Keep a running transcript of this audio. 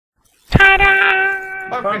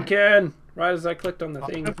Pumpkin! Right as I clicked on the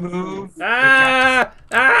thing. Move. Ah!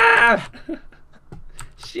 Ah!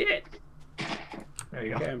 Shit! There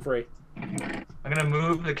you go. Okay, I'm free. I'm gonna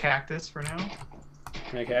move the cactus for now.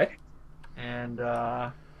 Okay. And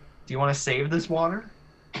do you want to save this water?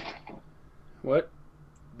 What?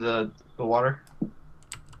 The water?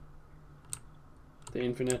 The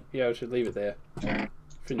infinite? Yeah, we should leave it there.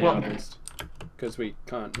 For now, at least. Because we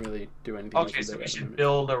can't really do anything else Okay, with so it we at the should moment.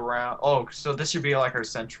 build around. Oh, so this should be like our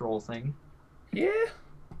central thing. Yeah.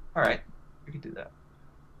 All right, we can do that.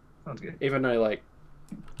 Sounds good. Even though, like,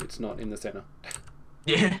 it's not in the center.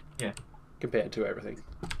 Yeah. Yeah. Compared to everything.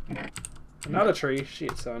 Another tree.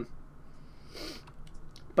 Shit, son.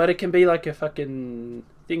 But it can be like a fucking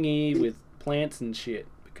thingy with plants and shit.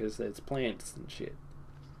 Because there's plants and shit.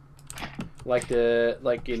 Like there's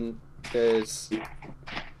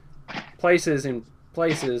places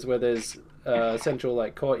where there's a central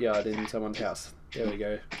like courtyard in someone's house. There we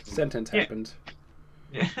go. Sentence happened.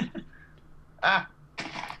 Yeah. Ah.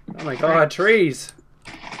 Oh my god, trees!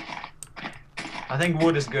 I think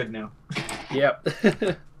wood is good now. Yep. I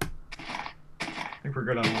think we're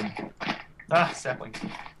good on wood. Ah, saplings.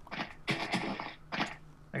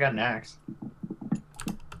 I got an axe.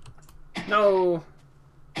 No!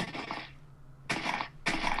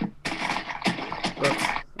 Whoops.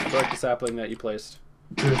 I broke the sapling that you placed.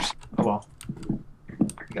 Oops. Oh well. I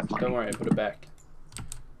got plenty. Don't worry, I put it back.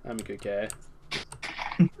 I'm a good guy.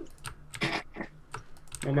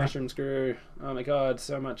 More mushrooms grew. Oh my god,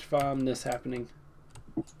 so much farmness happening.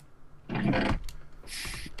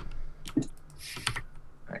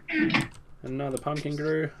 Another pumpkin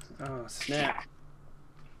grew. Oh, snap.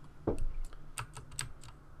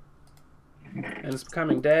 And it's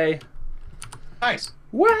becoming day. Nice.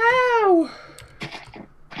 Wow!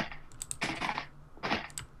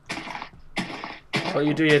 Well,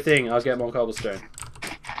 you do your thing. I'll get more cobblestone.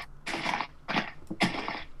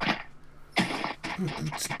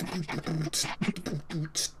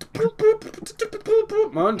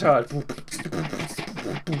 Montage.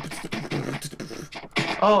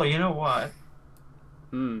 Oh, you know what?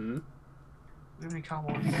 Hmm. Do we have any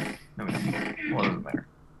cobble? No, we don't. Well, it doesn't matter.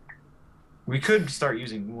 We could start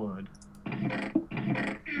using wood.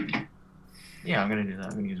 Yeah, I'm gonna do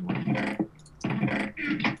that. I'm gonna use wood.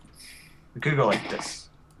 We could go like this.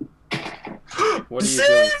 What are you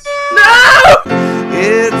doing? No!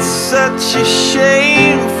 It's such a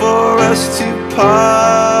shame for us to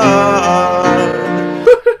part.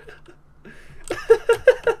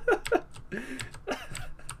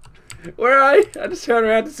 Where are you? I just turned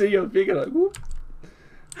around to see your figure like, whoop.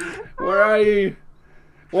 Where are you?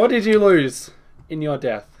 What did you lose in your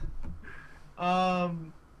death? I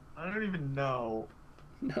don't even know.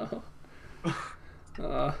 No.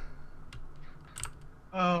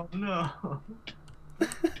 Oh no.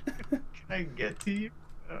 Can I get to you?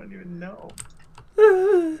 I don't even know.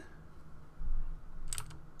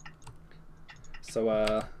 So,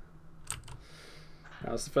 that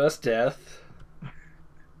was the first death.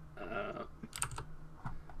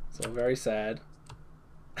 So very sad.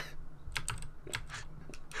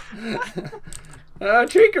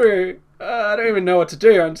 Trickery! I don't even know what to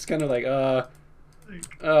do. I'm just kind of like,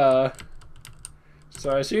 So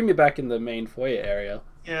I assume you're back in the main foyer area.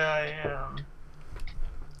 Yeah, I am.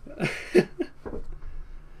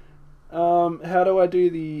 How do I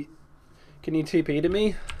do the... Can you TP to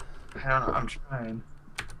me? I don't know, I'm trying.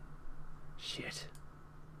 Shit.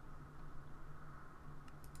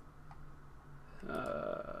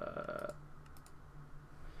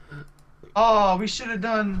 Oh, we should have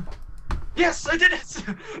done... Yes, I did it!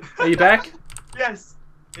 Are you back? Yes!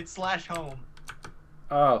 It's /home.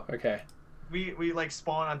 Oh, okay. We like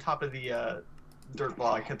spawn on top of the dirt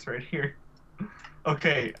block. It's right here.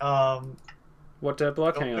 Okay, What dirt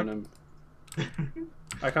block? Hang on.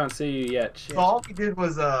 I can't see you yet. Shit. So all we did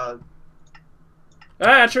was Ah,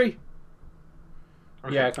 tree!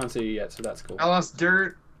 okay. Yeah, I can't see you yet, so that's cool. I lost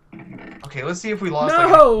dirt. Okay, let's see if we lost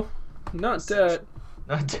No! Not dirt.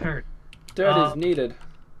 not dirt. Dirt is needed.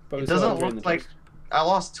 But It we still have doesn't to drain look the like trees. I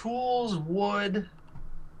lost tools, wood,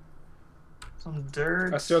 some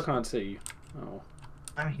dirt. I still can't see you. Oh.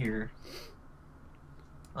 I'm here.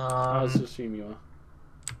 I was assume you are.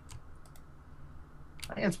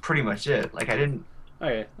 I think that's pretty much it. Like I didn't.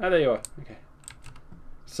 Okay. Oh, there you are. Okay.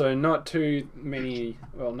 So not too many.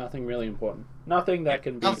 Well, nothing really important. Nothing that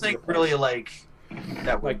can be. Nothing replaced. really like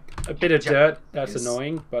that. Like a bit of dirt. That's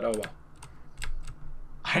annoying, but oh well.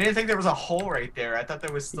 I didn't think there was a hole right there. I thought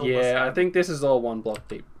there was still. Yeah, I think this is all one block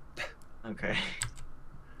deep. Okay.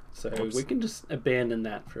 So Oops. we can just abandon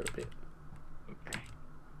that for a bit.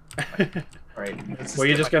 Okay. Right. Were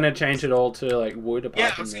you just gonna change it all to like wood apart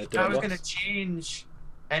Yeah, from the dirt I was blocks? gonna change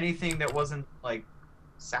anything that wasn't like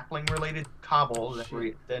sapling related cobble.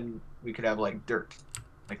 Then we could have like dirt,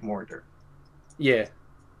 like more dirt. Yeah.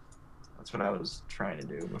 That's what I was trying to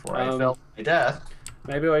do before I fell to my death.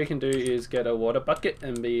 Maybe what you can do is get a water bucket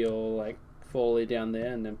and be all like fully down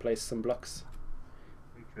there, and then place some blocks.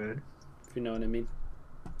 We could. If you know what I mean.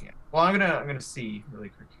 Yeah. Well, I'm gonna see really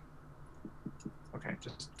quick. Okay,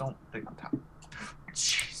 just don't dig on top.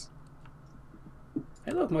 Jeez.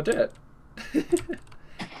 Hey, look, more dirt.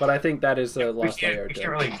 But I think that is the last layer. We can't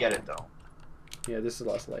really get it though. Yeah, this is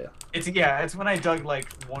the last layer. It's when I dug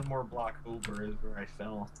like one more block over is where I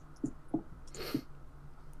fell.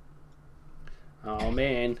 Oh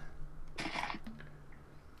man.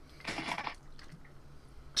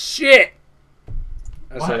 Shit!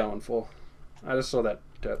 I saw that one fall. I just saw that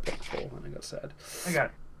dirt block fall and I got sad. I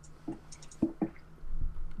got it.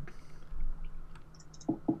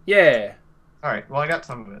 Yeah. Alright, well I got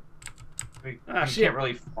some of it. We Shit. can't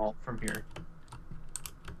really fall from here.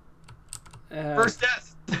 First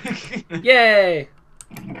death! Yay!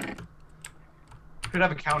 Could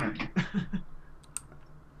have a counter.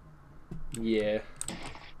 Yeah.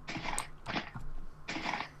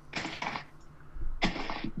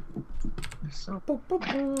 So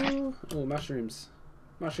Oh, mushrooms.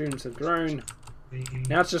 Mushrooms have grown.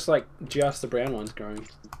 Now it's just like just the brown ones growing.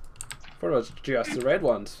 I thought it was just the red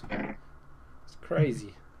ones. It's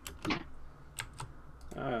crazy.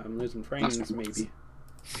 I'm losing frames maybe.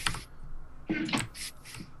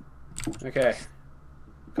 Okay.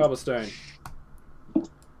 Cobblestone.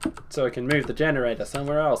 So I can move the generator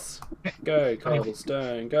somewhere else. Go,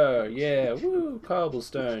 cobblestone, go, yeah, woo,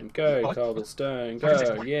 cobblestone, go, cobblestone,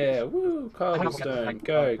 go, yeah, woo, cobblestone,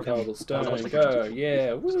 go, cobblestone, go,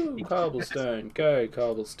 yeah, woo, cobblestone, go,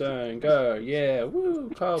 cobblestone, go, yeah, woo,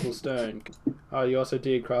 cobblestone. Oh, you also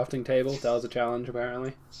did crafting table? That was a challenge,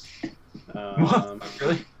 apparently.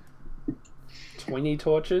 Really? 20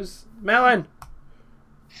 torches? Melon!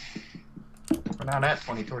 We're not at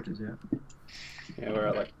 20 torches yet. Yeah, we're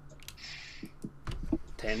at like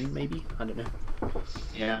 10 maybe? I don't know.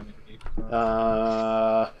 Yeah, maybe.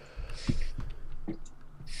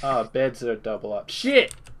 Beds are double up.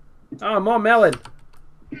 Shit! Oh, more melon!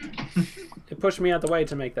 It pushed me out the way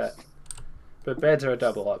to make that. But beds are a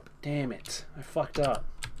double up. Damn it. I fucked up.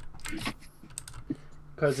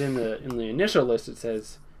 Because in the initial list it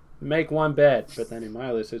says make one bed, but then in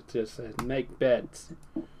my list it just says make beds.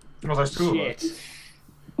 Well, there's two of us.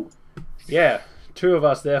 Yeah, 2 of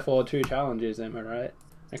us, therefore 2 challenges, am I right?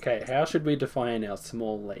 Okay, how should we define our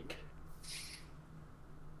small lake?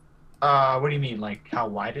 What do you mean? Like how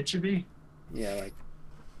wide it should be? Yeah, like...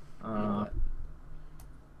 I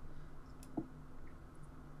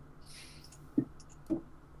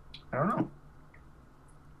don't know.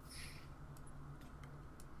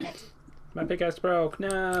 My pickaxe broke,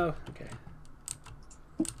 no! Okay.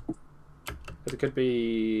 Because it could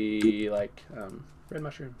be, like, red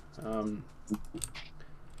mushroom.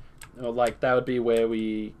 Or like, that would be where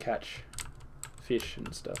we catch fish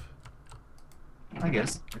and stuff. I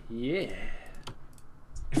guess. Yeah.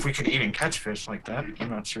 If we could even catch fish like that, I'm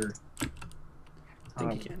not sure. I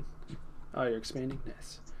think you can. Oh, you're expanding?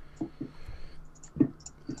 Nice.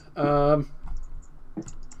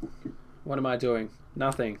 What am I doing?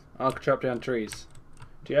 Nothing. I'll chop down trees.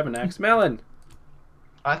 Do you have an axe? Melon!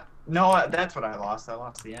 No, that's what I lost. I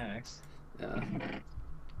lost the axe.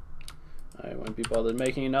 I won't be bothered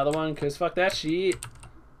making another one, because fuck that shit.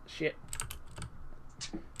 Shit.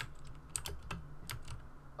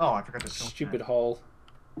 Oh, I forgot to fill Stupid that. hole.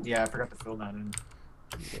 Yeah, I forgot to fill that in.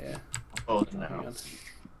 Yeah. Oh, in that Hang on. house.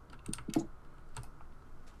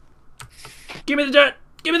 Give me the dirt!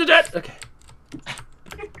 Give me the dirt! Okay.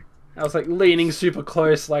 I was like leaning super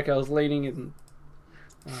close, like I was leaning in...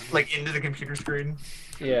 Like into the computer screen?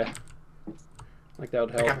 Yeah. Like that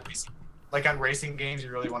would help. Like on racing games,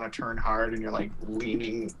 you really want to turn hard and you're like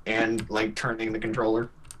leaning and like turning the controller.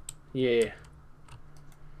 Yeah.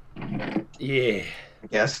 Yeah. I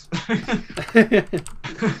guess.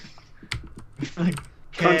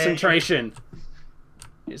 Concentration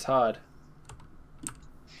is hard.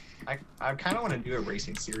 I kind of want to do a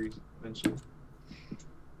racing series eventually.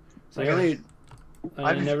 So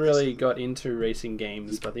I never really got into racing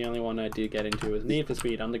games, but the only one I did get into was Need for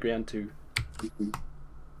Speed Underground 2.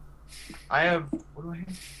 I have... What do I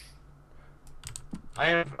have? I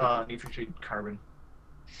have Need for Speed Carbon.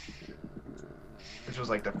 Which was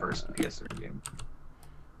like the first PS3 game.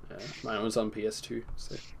 Mine was on PS2,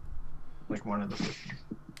 so... Like one of the first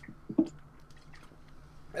ones.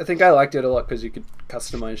 I think I liked it a lot because you could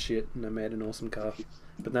customize shit, and I made an awesome car.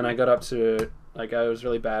 But then I got up to, like, I was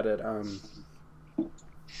really bad at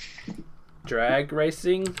drag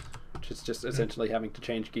racing, which is just essentially having to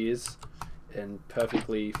change gears and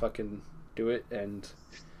perfectly fucking do it and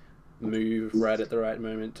move right at the right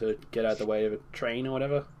moment to get out of the way of a train or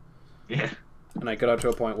whatever. Yeah. And I got up to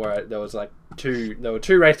a point where there was like there were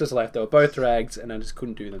two races left. They were both drags, and I just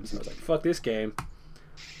couldn't do them. So I was like, "Fuck this game."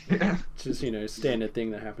 Yeah. It's just, you know, standard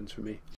thing that happens for me.